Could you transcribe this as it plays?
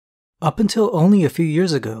Up until only a few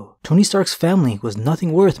years ago, Tony Stark's family was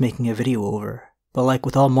nothing worth making a video over. But like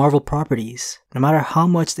with all Marvel properties, no matter how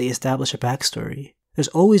much they establish a backstory, there's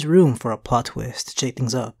always room for a plot twist to shake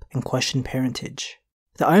things up and question parentage.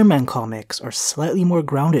 The Iron Man comics are slightly more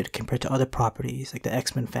grounded compared to other properties like the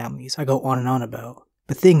X-Men families I go on and on about,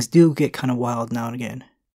 but things do get kinda wild now and again.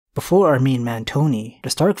 Before our main man Tony, the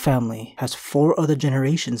Stark family has 4 other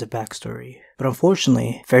generations of backstory, but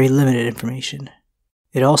unfortunately, very limited information.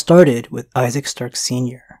 It all started with Isaac Stark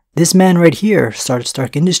Sr. This man right here started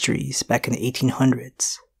Stark Industries back in the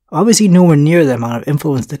 1800s. Obviously nowhere near the amount of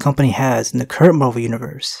influence the company has in the current Marvel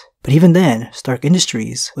Universe, but even then, Stark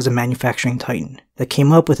Industries was a manufacturing titan that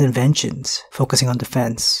came up with inventions focusing on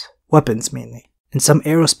defense, weapons mainly, and some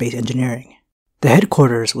aerospace engineering. The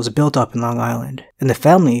headquarters was built up in Long Island, and the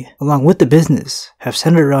family, along with the business, have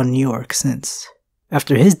centered around New York since.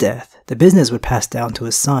 After his death, the business would pass down to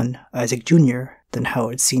his son, Isaac Jr., then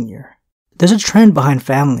Howard Sr. There's a trend behind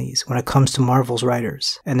families when it comes to Marvel's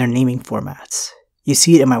writers and their naming formats. You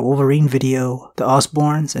see it in my Wolverine video, the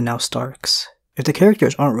Osborns, and now Starks. If the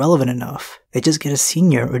characters aren't relevant enough, they just get a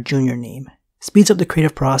senior or junior name. Speeds up the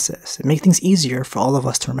creative process and makes things easier for all of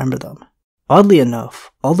us to remember them. Oddly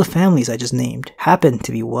enough, all the families I just named happen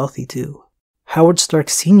to be wealthy too. Howard Stark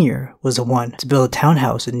Sr. was the one to build a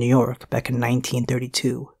townhouse in New York back in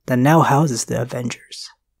 1932 that now houses the Avengers.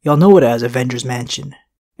 Y'all know it as Avengers Mansion.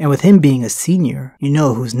 And with him being a senior, you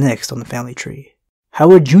know who's next on the family tree.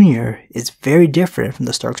 Howard Jr. is very different from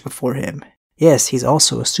the Starks before him. Yes, he's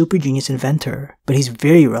also a super genius inventor, but he's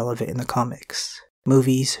very relevant in the comics.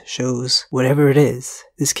 Movies, shows, whatever it is,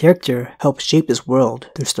 this character helped shape this world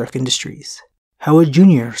through Stark Industries. Howard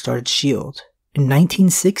Jr. started S.H.I.E.L.D. In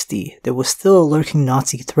 1960, there was still a lurking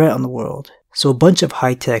Nazi threat on the world, so a bunch of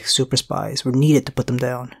high-tech super spies were needed to put them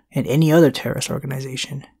down, and any other terrorist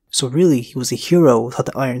organization. So really, he was a hero without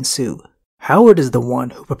the iron suit. Howard is the one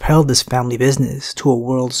who propelled this family business to a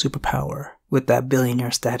world superpower with that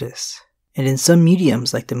billionaire status. And in some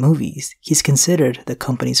mediums like the movies, he's considered the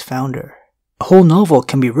company's founder. A whole novel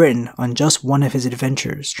can be written on just one of his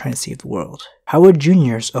adventures trying to save the world. Howard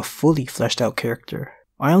Jr.'s a fully fleshed out character.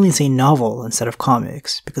 I only say novel instead of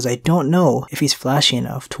comics because I don't know if he's flashy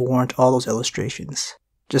enough to warrant all those illustrations.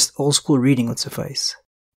 Just old school reading would suffice.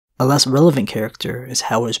 A less relevant character is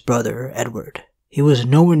Howard's brother, Edward. He was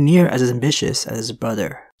nowhere near as ambitious as his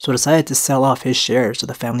brother, so decided to sell off his shares of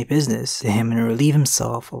the family business to him and relieve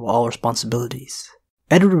himself of all responsibilities.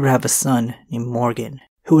 Edward would have a son named Morgan,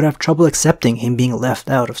 who would have trouble accepting him being left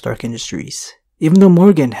out of Stark Industries. Even though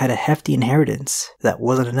Morgan had a hefty inheritance, that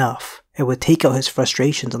wasn't enough. It would take out his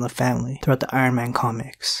frustrations on the family throughout the Iron Man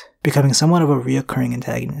comics, becoming somewhat of a reoccurring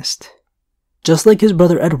antagonist. Just like his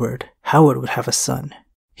brother Edward, Howard would have a son.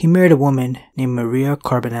 He married a woman named Maria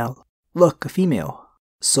Carbonell. Look, a female.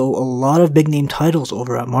 So a lot of big name titles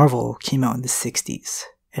over at Marvel came out in the 60s,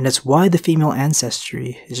 and that's why the female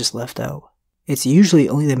ancestry is just left out. It's usually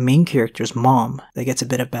only the main character's mom that gets a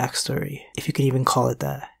bit of backstory, if you can even call it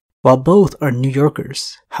that. While both are New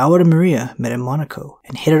Yorkers, Howard and Maria met in Monaco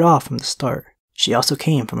and hit it off from the start. She also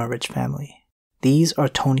came from a rich family. These are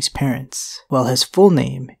Tony's parents, while his full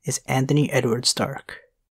name is Anthony Edward Stark.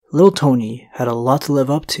 Little Tony had a lot to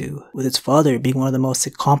live up to, with his father being one of the most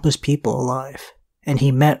accomplished people alive, and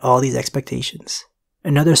he met all these expectations.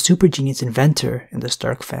 Another super genius inventor in the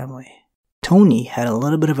Stark family. Tony had a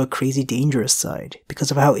little bit of a crazy dangerous side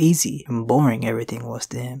because of how easy and boring everything was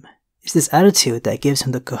to him. It's this attitude that gives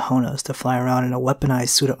him the cojones to fly around in a weaponized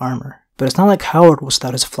suit of armor. But it's not like Howard was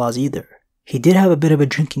without his flaws either. He did have a bit of a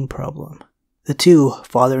drinking problem. The two,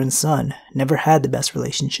 father and son, never had the best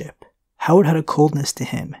relationship. Howard had a coldness to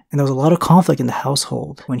him, and there was a lot of conflict in the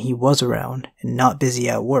household when he was around and not busy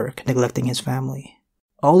at work, neglecting his family.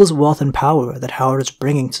 All this wealth and power that Howard was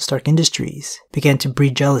bringing to Stark Industries began to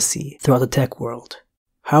breed jealousy throughout the tech world.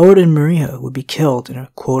 Howard and Maria would be killed in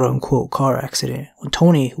a quote-unquote car accident when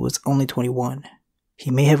Tony was only 21.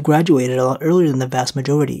 He may have graduated a lot earlier than the vast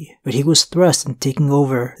majority, but he was thrust into taking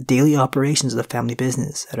over the daily operations of the family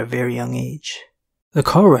business at a very young age. The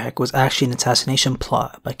car wreck was actually an assassination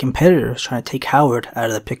plot by competitors trying to take Howard out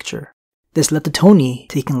of the picture. This led to Tony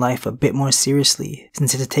taking life a bit more seriously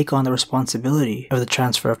since he had to take on the responsibility of the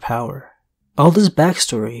transfer of power. All this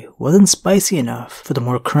backstory wasn't spicy enough for the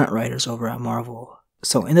more current writers over at Marvel.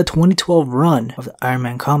 So in the 2012 run of the Iron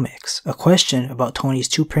Man comics, a question about Tony's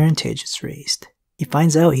true parentage is raised. He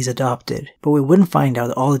finds out he's adopted, but we wouldn't find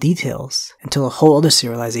out all the details until a whole other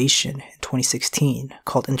serialization in 2016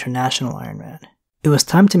 called International Iron Man. It was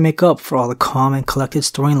time to make up for all the calm and collected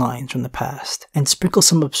storylines from the past, and sprinkle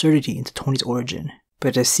some absurdity into Tony's origin.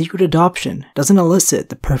 but his secret adoption doesn't elicit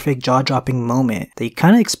the perfect jaw-dropping moment that you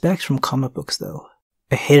kinda expect from comic books though.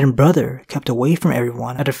 A hidden brother kept away from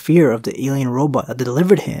everyone out of fear of the alien robot that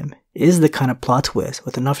delivered him is the kind of plot twist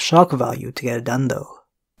with enough shock value to get it done though.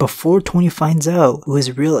 Before Tony finds out who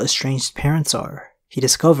his real estranged parents are, he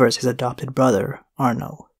discovers his adopted brother,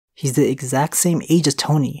 Arno. He's the exact same age as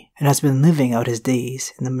Tony and has been living out his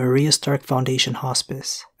days in the Maria Stark Foundation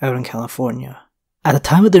Hospice out in California. At the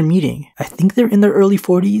time of their meeting, I think they're in their early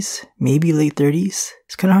 40s, maybe late 30s.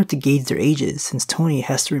 It's kinda hard to gauge their ages since Tony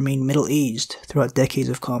has to remain middle-aged throughout decades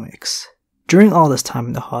of comics. During all this time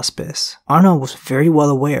in the hospice, Arno was very well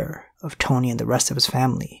aware of Tony and the rest of his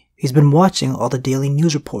family. He's been watching all the daily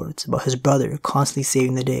news reports about his brother constantly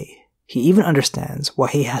saving the day. He even understands why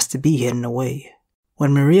he has to be hidden away.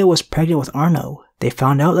 When Maria was pregnant with Arno, they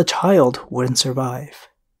found out the child wouldn't survive.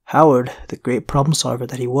 Howard, the great problem solver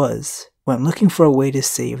that he was, went looking for a way to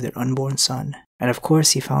save their unborn son, and of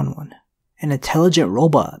course he found one. An intelligent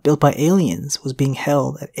robot built by aliens was being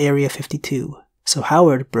held at Area 52, so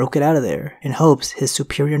Howard broke it out of there in hopes his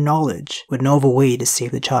superior knowledge would know of a way to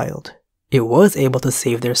save the child. It was able to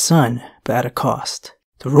save their son, but at a cost.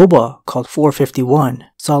 The robot, called 451,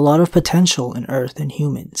 saw a lot of potential in Earth and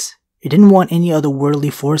humans. It didn't want any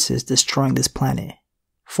otherworldly forces destroying this planet.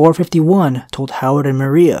 451 told Howard and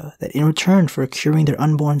Maria that in return for curing their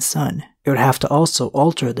unborn son, it would have to also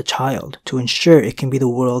alter the child to ensure it can be the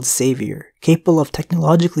world's savior, capable of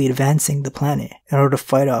technologically advancing the planet in order to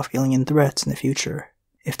fight off alien threats in the future.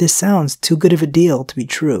 If this sounds too good of a deal to be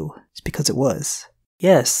true, it's because it was.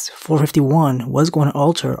 Yes, 451 was going to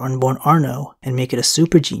alter unborn Arno and make it a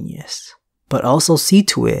super genius, but also see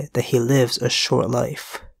to it that he lives a short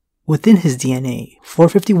life. Within his DNA,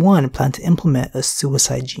 451 planned to implement a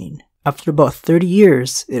suicide gene. After about 30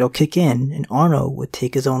 years, it'll kick in and Arno would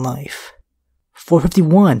take his own life.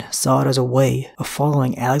 451 saw it as a way of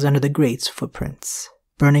following Alexander the Great's footprints,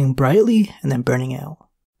 burning brightly and then burning out.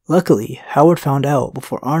 Luckily, Howard found out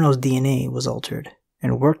before Arno's DNA was altered,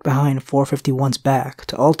 and worked behind 451's back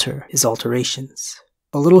to alter his alterations.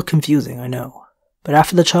 A little confusing, I know. But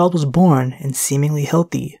after the child was born and seemingly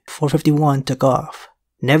healthy, 451 took off,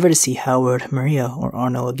 never to see Howard, Maria, or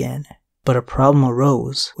Arno again. But a problem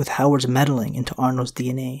arose with Howard's meddling into Arno's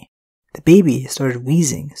DNA. The baby started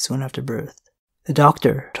wheezing soon after birth. The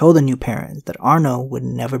doctor told the new parents that Arno would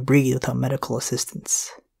never breathe without medical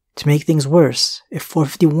assistance. To make things worse, if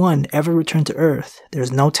 451 ever returned to Earth, there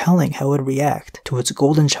was no telling how it would react to its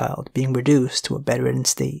golden child being reduced to a bedridden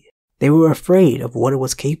state. They were afraid of what it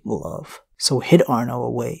was capable of, so hid Arno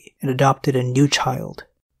away and adopted a new child.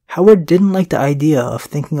 Howard didn't like the idea of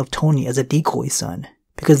thinking of Tony as a decoy son,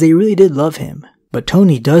 because they really did love him, but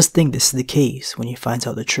Tony does think this is the case when he finds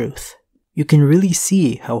out the truth. You can really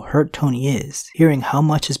see how hurt Tony is, hearing how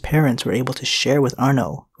much his parents were able to share with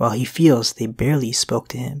Arno, while he feels they barely spoke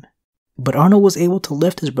to him. But Arno was able to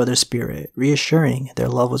lift his brother's spirit, reassuring their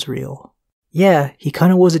love was real. Yeah, he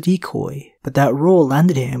kinda was a decoy, but that role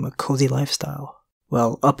landed him a cozy lifestyle.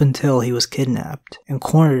 Well, up until he was kidnapped and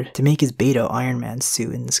cornered to make his beta Iron Man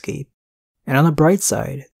suit and escape. And on the bright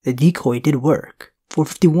side, the decoy did work.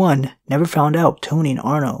 451 never found out Tony and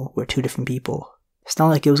Arno were two different people. It's not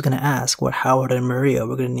like it was going to ask what Howard and Maria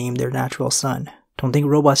were going to name their natural son. Don't think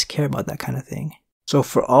robots care about that kind of thing. So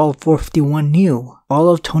for all 451 knew, all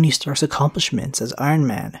of Tony Stark's accomplishments as Iron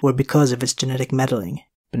Man were because of its genetic meddling.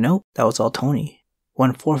 But nope, that was all Tony.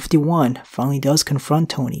 When 451 finally does confront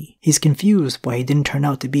Tony, he's confused why he didn't turn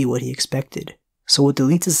out to be what he expected. So it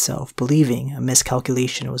deletes itself believing a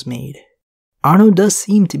miscalculation was made. Arno does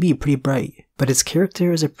seem to be pretty bright, but his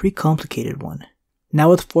character is a pretty complicated one. Now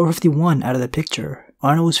with 451 out of the picture,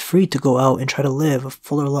 Arno is free to go out and try to live a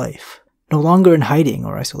fuller life, no longer in hiding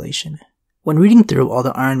or isolation. When reading through all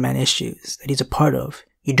the Iron Man issues that he's a part of,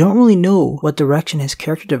 you don't really know what direction his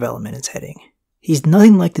character development is heading. He's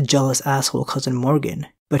nothing like the jealous asshole cousin Morgan,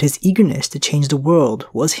 but his eagerness to change the world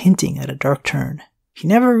was hinting at a dark turn. He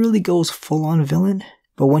never really goes full-on villain,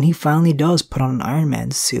 but when he finally does put on an Iron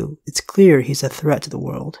Man suit, it's clear he's a threat to the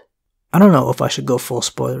world. I don't know if I should go full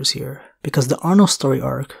spoilers here, because the Arno story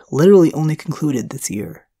arc literally only concluded this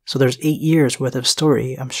year. So there's 8 years worth of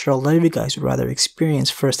story I'm sure a lot of you guys would rather experience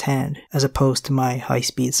firsthand as opposed to my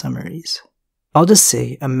high-speed summaries. I'll just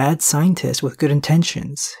say a mad scientist with good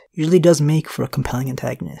intentions usually does make for a compelling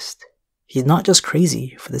antagonist. He's not just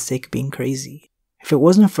crazy for the sake of being crazy. If it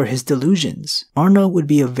wasn't for his delusions, Arno would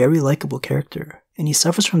be a very likable character, and he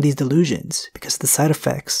suffers from these delusions because of the side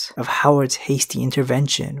effects of Howard's hasty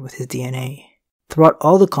intervention with his DNA. Throughout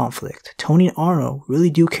all the conflict, Tony and Arno really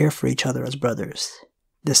do care for each other as brothers.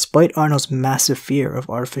 Despite Arno's massive fear of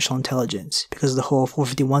artificial intelligence because of the whole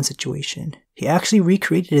 451 situation, he actually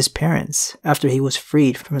recreated his parents after he was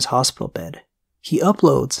freed from his hospital bed. He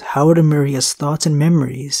uploads Howard and Maria's thoughts and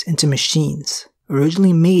memories into machines,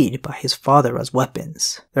 originally made by his father as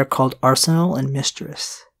weapons. They're called Arsenal and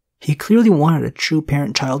Mistress. He clearly wanted a true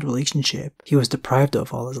parent-child relationship he was deprived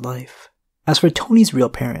of all his life. As for Tony's real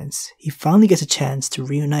parents, he finally gets a chance to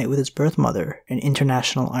reunite with his birth mother, an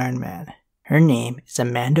international Iron Man. Her name is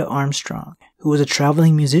Amanda Armstrong, who was a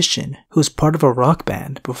traveling musician who was part of a rock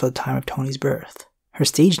band before the time of Tony's birth. Her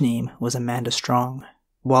stage name was Amanda Strong.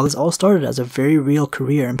 While this all started as a very real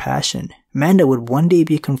career and passion, Amanda would one day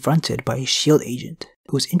be confronted by a S.H.I.E.L.D. agent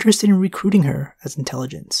who was interested in recruiting her as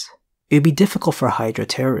intelligence. It would be difficult for a Hydra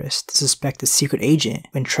terrorist to suspect a secret agent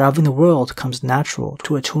when traveling the world comes natural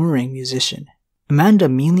to a touring musician. Amanda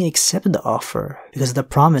mainly accepted the offer because of the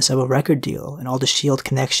promise of a record deal and all the S.H.I.E.L.D.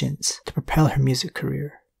 connections to propel her music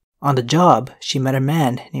career. On the job, she met a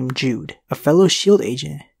man named Jude, a fellow S.H.I.E.L.D.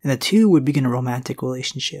 agent, and the two would begin a romantic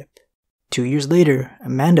relationship. 2 years later,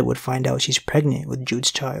 Amanda would find out she's pregnant with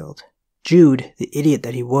Jude's child. Jude, the idiot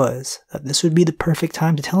that he was, thought this would be the perfect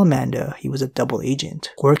time to tell Amanda he was a double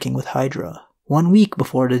agent working with Hydra, 1 week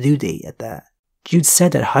before the due date at that. Jude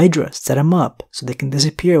said that Hydra set him up so they can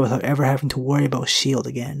disappear without ever having to worry about S.H.I.E.L.D.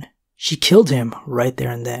 again. She killed him right there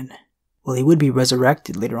and then. Well, he would be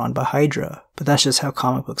resurrected later on by Hydra, but that's just how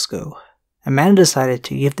comic books go. Amanda decided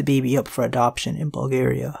to give the baby up for adoption in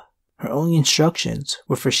Bulgaria. Her only instructions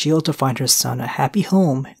were for S.H.I.E.L.D. to find her son a happy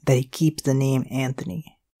home and that he keeps the name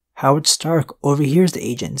Anthony. Howard Stark overhears the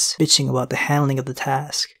agents bitching about the handling of the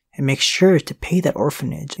task and makes sure to pay that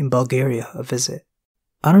orphanage in Bulgaria a visit.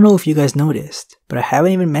 I don't know if you guys noticed, but I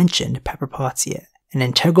haven't even mentioned Pepper Potts yet, an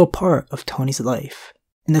integral part of Tony's life.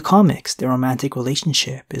 In the comics, their romantic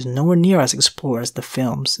relationship is nowhere near as explored as the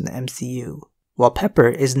films in the MCU. While Pepper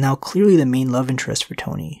is now clearly the main love interest for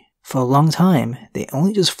Tony, for a long time, they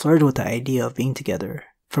only just flirted with the idea of being together.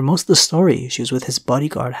 For most of the story, she was with his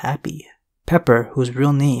bodyguard Happy. Pepper, whose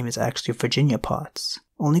real name is actually Virginia Potts,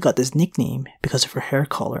 only got this nickname because of her hair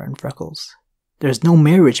color and freckles. There's no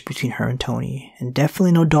marriage between her and Tony, and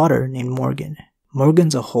definitely no daughter named Morgan.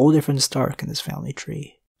 Morgan's a whole different Stark in this family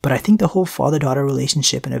tree. But I think the whole father-daughter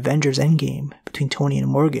relationship in Avengers Endgame between Tony and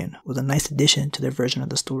Morgan was a nice addition to their version of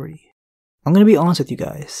the story. I'm gonna be honest with you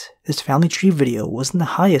guys, this family tree video wasn't the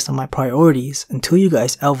highest on my priorities until you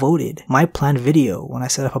guys outvoted my planned video when I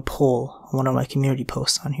set up a poll on one of my community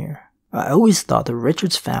posts on here. I always thought the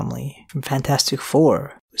Richards family from Fantastic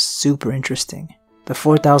Four was super interesting. The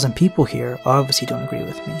 4,000 people here obviously don't agree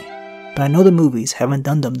with me, but I know the movies haven't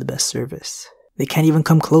done them the best service. They can't even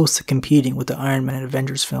come close to competing with the Iron Man and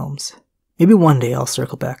Avengers films. Maybe one day I'll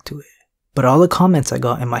circle back to it. But all the comments I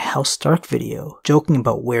got in my House Stark video, joking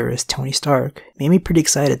about where is Tony Stark, made me pretty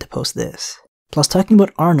excited to post this. Plus talking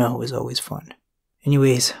about Arno is always fun.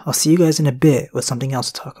 Anyways, I'll see you guys in a bit with something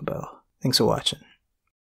else to talk about. Thanks for watching.